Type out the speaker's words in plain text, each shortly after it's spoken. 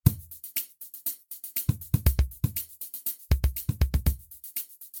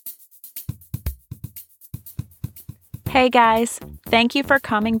Hey guys, thank you for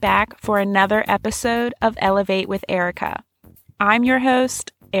coming back for another episode of Elevate with Erica. I'm your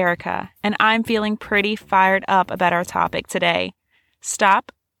host, Erica, and I'm feeling pretty fired up about our topic today.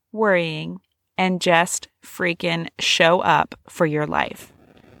 Stop worrying and just freaking show up for your life.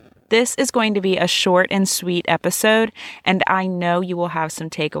 This is going to be a short and sweet episode, and I know you will have some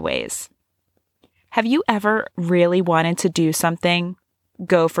takeaways. Have you ever really wanted to do something,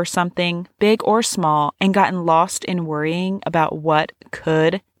 go for something, big or small, and gotten lost in worrying about what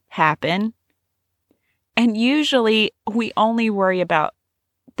could happen? And usually we only worry about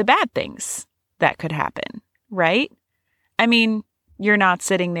the bad things that could happen, right? I mean, you're not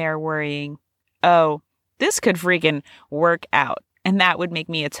sitting there worrying, oh, this could freaking work out, and that would make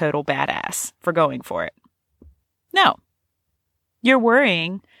me a total badass for going for it. No. You're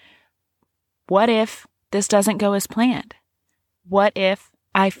worrying, what if this doesn't go as planned? What if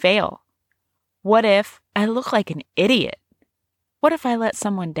I fail? What if I look like an idiot? What if I let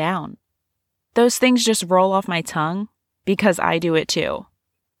someone down? Those things just roll off my tongue because I do it too.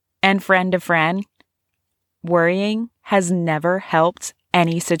 And friend to friend, worrying has never helped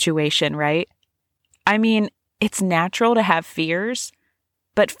any situation, right? I mean, it's natural to have fears,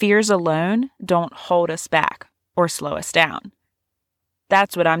 but fears alone don't hold us back or slow us down.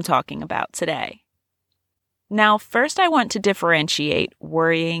 That's what I'm talking about today. Now, first I want to differentiate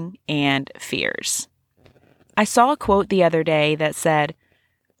worrying and fears. I saw a quote the other day that said,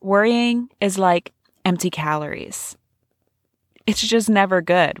 worrying is like empty calories. It's just never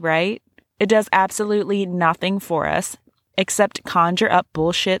good, right? It does absolutely nothing for us except conjure up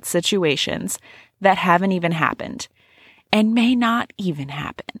bullshit situations that haven't even happened and may not even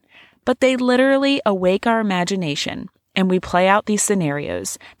happen. But they literally awake our imagination and we play out these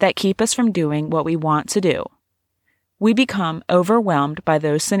scenarios that keep us from doing what we want to do. We become overwhelmed by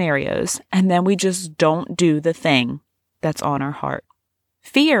those scenarios, and then we just don't do the thing that's on our heart.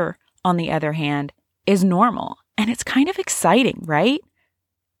 Fear, on the other hand, is normal, and it's kind of exciting, right?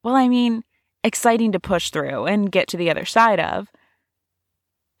 Well, I mean, exciting to push through and get to the other side of.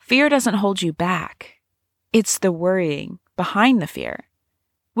 Fear doesn't hold you back. It's the worrying behind the fear.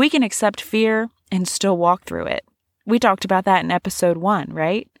 We can accept fear and still walk through it. We talked about that in episode 1,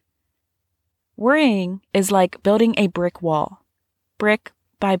 right? Worrying is like building a brick wall, brick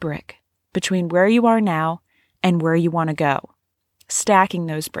by brick, between where you are now and where you want to go, stacking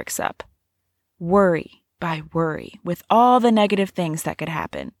those bricks up, worry by worry, with all the negative things that could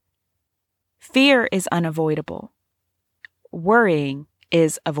happen. Fear is unavoidable. Worrying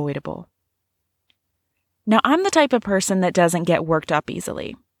is avoidable. Now, I'm the type of person that doesn't get worked up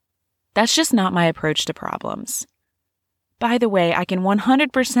easily. That's just not my approach to problems. By the way, I can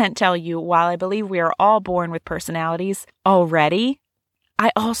 100% tell you, while I believe we are all born with personalities already,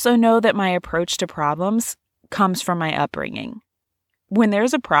 I also know that my approach to problems comes from my upbringing. When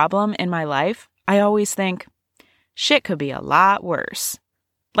there's a problem in my life, I always think, shit could be a lot worse.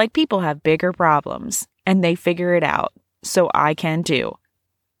 Like people have bigger problems, and they figure it out, so I can too.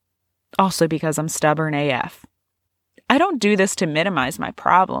 Also because I'm stubborn AF. I don't do this to minimize my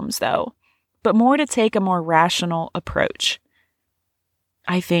problems, though, but more to take a more rational approach.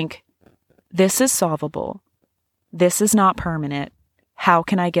 I think, this is solvable. This is not permanent. How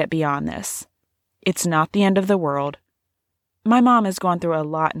can I get beyond this? It's not the end of the world. My mom has gone through a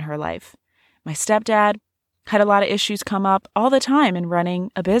lot in her life. My stepdad had a lot of issues come up all the time in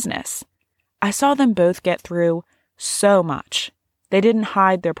running a business. I saw them both get through so much. They didn't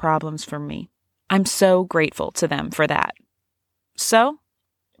hide their problems from me. I'm so grateful to them for that. So,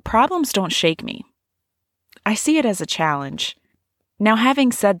 problems don't shake me. I see it as a challenge. Now,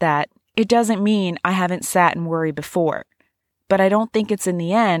 having said that, it doesn't mean I haven't sat and worried before, but I don't think it's in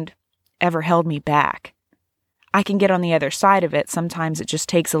the end ever held me back. I can get on the other side of it. Sometimes it just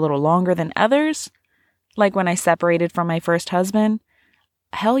takes a little longer than others. Like when I separated from my first husband.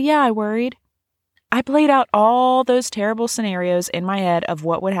 Hell yeah, I worried. I played out all those terrible scenarios in my head of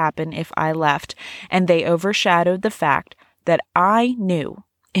what would happen if I left, and they overshadowed the fact that I knew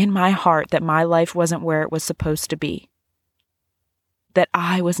in my heart that my life wasn't where it was supposed to be. That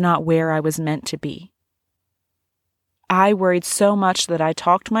I was not where I was meant to be. I worried so much that I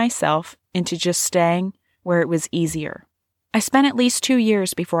talked myself into just staying where it was easier. I spent at least 2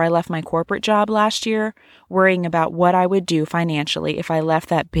 years before I left my corporate job last year worrying about what I would do financially if I left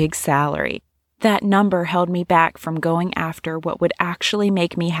that big salary. That number held me back from going after what would actually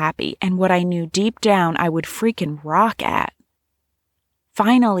make me happy and what I knew deep down I would freaking rock at.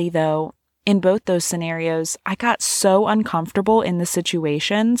 Finally, though, in both those scenarios, I got so uncomfortable in the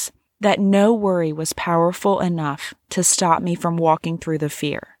situations that no worry was powerful enough to stop me from walking through the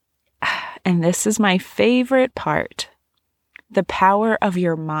fear. And this is my favorite part. The power of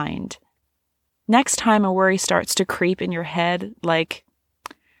your mind. Next time a worry starts to creep in your head, like,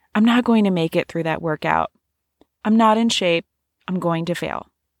 I'm not going to make it through that workout. I'm not in shape. I'm going to fail.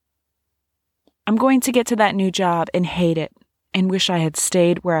 I'm going to get to that new job and hate it and wish I had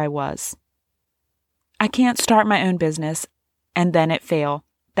stayed where I was. I can't start my own business and then it fail.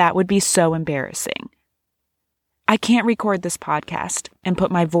 That would be so embarrassing. I can't record this podcast and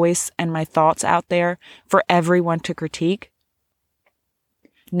put my voice and my thoughts out there for everyone to critique.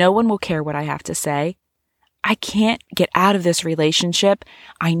 No one will care what I have to say. I can't get out of this relationship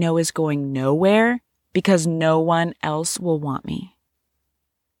I know is going nowhere because no one else will want me.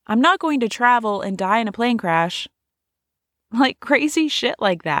 I'm not going to travel and die in a plane crash. Like crazy shit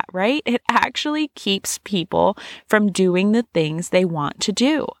like that, right? It actually keeps people from doing the things they want to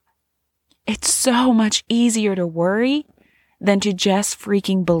do. It's so much easier to worry than to just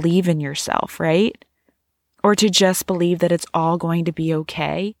freaking believe in yourself, right? Or to just believe that it's all going to be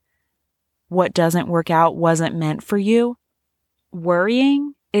okay. What doesn't work out wasn't meant for you.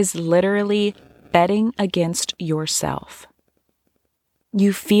 Worrying is literally betting against yourself.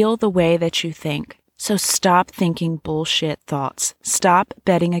 You feel the way that you think. So stop thinking bullshit thoughts. Stop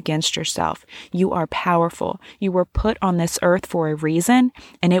betting against yourself. You are powerful. You were put on this earth for a reason,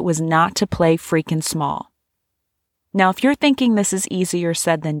 and it was not to play freaking small. Now, if you're thinking this is easier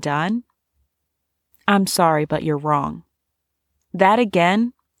said than done, I'm sorry, but you're wrong. That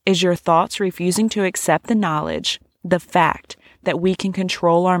again is your thoughts refusing to accept the knowledge, the fact that we can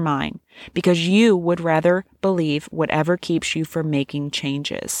control our mind because you would rather believe whatever keeps you from making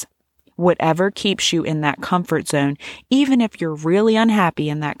changes. Whatever keeps you in that comfort zone, even if you're really unhappy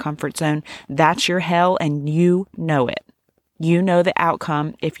in that comfort zone, that's your hell and you know it. You know the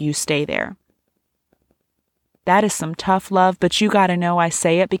outcome if you stay there. That is some tough love, but you gotta know I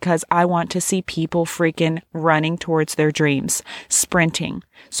say it because I want to see people freaking running towards their dreams, sprinting.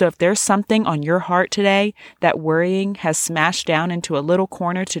 So if there's something on your heart today that worrying has smashed down into a little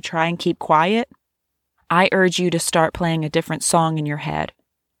corner to try and keep quiet, I urge you to start playing a different song in your head.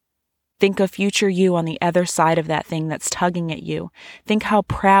 Think of future you on the other side of that thing that's tugging at you. Think how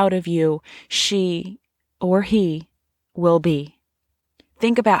proud of you she or he will be.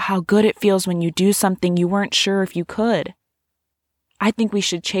 Think about how good it feels when you do something you weren't sure if you could. I think we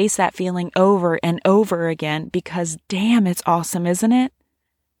should chase that feeling over and over again because damn, it's awesome, isn't it?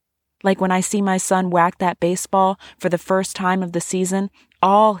 Like when I see my son whack that baseball for the first time of the season,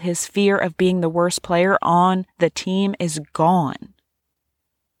 all his fear of being the worst player on the team is gone.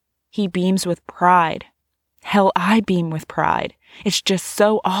 He beams with pride. Hell, I beam with pride. It's just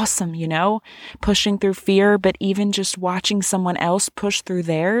so awesome, you know? Pushing through fear, but even just watching someone else push through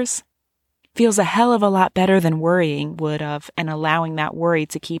theirs feels a hell of a lot better than worrying would have and allowing that worry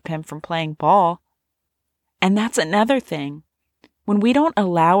to keep him from playing ball. And that's another thing. When we don't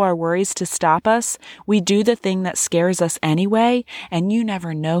allow our worries to stop us, we do the thing that scares us anyway, and you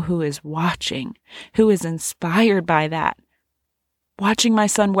never know who is watching, who is inspired by that. Watching my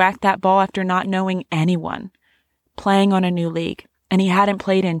son whack that ball after not knowing anyone, playing on a new league, and he hadn't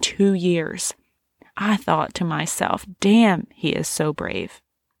played in 2 years. I thought to myself, damn, he is so brave.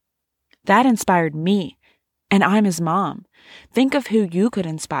 That inspired me, and I'm his mom. Think of who you could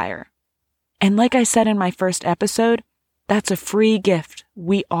inspire. And like I said in my first episode, that's a free gift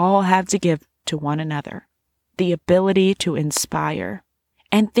we all have to give to one another. The ability to inspire.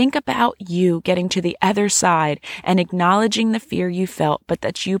 And think about you getting to the other side and acknowledging the fear you felt, but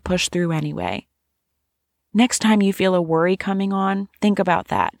that you pushed through anyway. Next time you feel a worry coming on, think about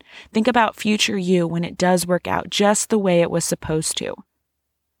that. Think about future you when it does work out just the way it was supposed to.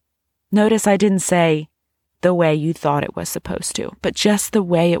 Notice I didn't say the way you thought it was supposed to, but just the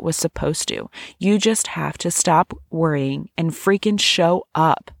way it was supposed to. You just have to stop worrying and freaking show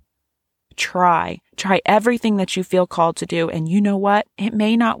up. Try everything that you feel called to do. And you know what? It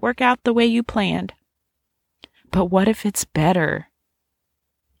may not work out the way you planned. But what if it's better?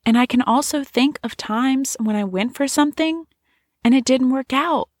 And I can also think of times when I went for something and it didn't work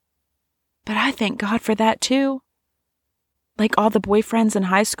out. But I thank God for that too. Like all the boyfriends in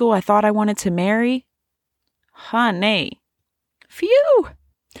high school I thought I wanted to marry. Honey. Phew.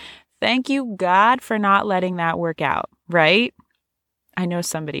 Thank you, God, for not letting that work out, right? I know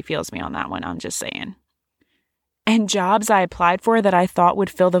somebody feels me on that one, I'm just saying. And jobs I applied for that I thought would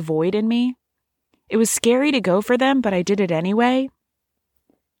fill the void in me. It was scary to go for them, but I did it anyway.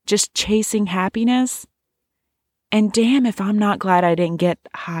 Just chasing happiness. And damn if I'm not glad I didn't get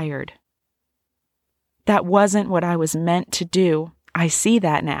hired. That wasn't what I was meant to do. I see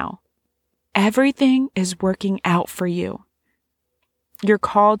that now. Everything is working out for you. You're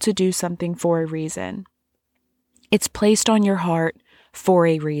called to do something for a reason. It's placed on your heart for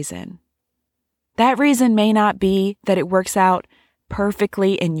a reason. That reason may not be that it works out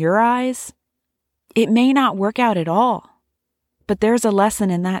perfectly in your eyes. It may not work out at all, but there's a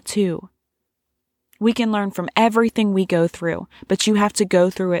lesson in that too. We can learn from everything we go through, but you have to go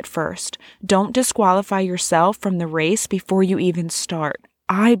through it first. Don't disqualify yourself from the race before you even start.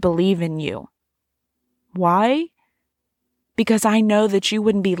 I believe in you. Why? Because I know that you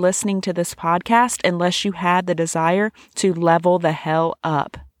wouldn't be listening to this podcast unless you had the desire to level the hell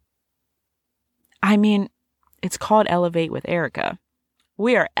up. I mean, it's called Elevate with Erica.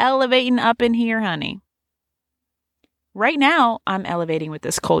 We are elevating up in here, honey. Right now, I'm elevating with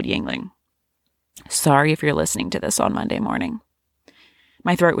this cold Yuengling. Sorry if you're listening to this on Monday morning.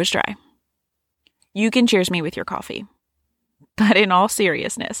 My throat was dry. You can cheers me with your coffee. But in all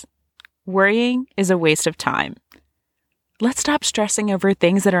seriousness, worrying is a waste of time. Let's stop stressing over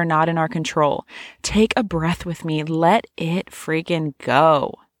things that are not in our control. Take a breath with me. Let it freaking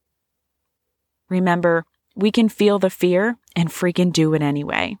go. Remember, we can feel the fear and freaking do it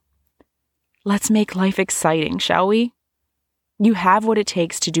anyway. Let's make life exciting, shall we? You have what it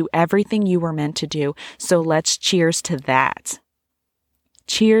takes to do everything you were meant to do, so let's cheers to that.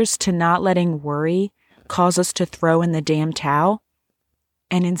 Cheers to not letting worry cause us to throw in the damn towel,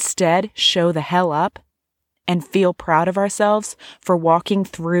 and instead show the hell up and feel proud of ourselves for walking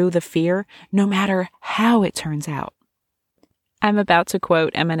through the fear, no matter how it turns out. I'm about to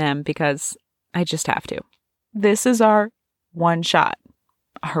quote Eminem because I just have to. This is our one shot,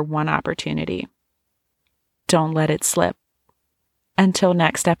 our one opportunity. Don't let it slip. Until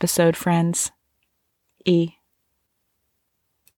next episode, friends. E.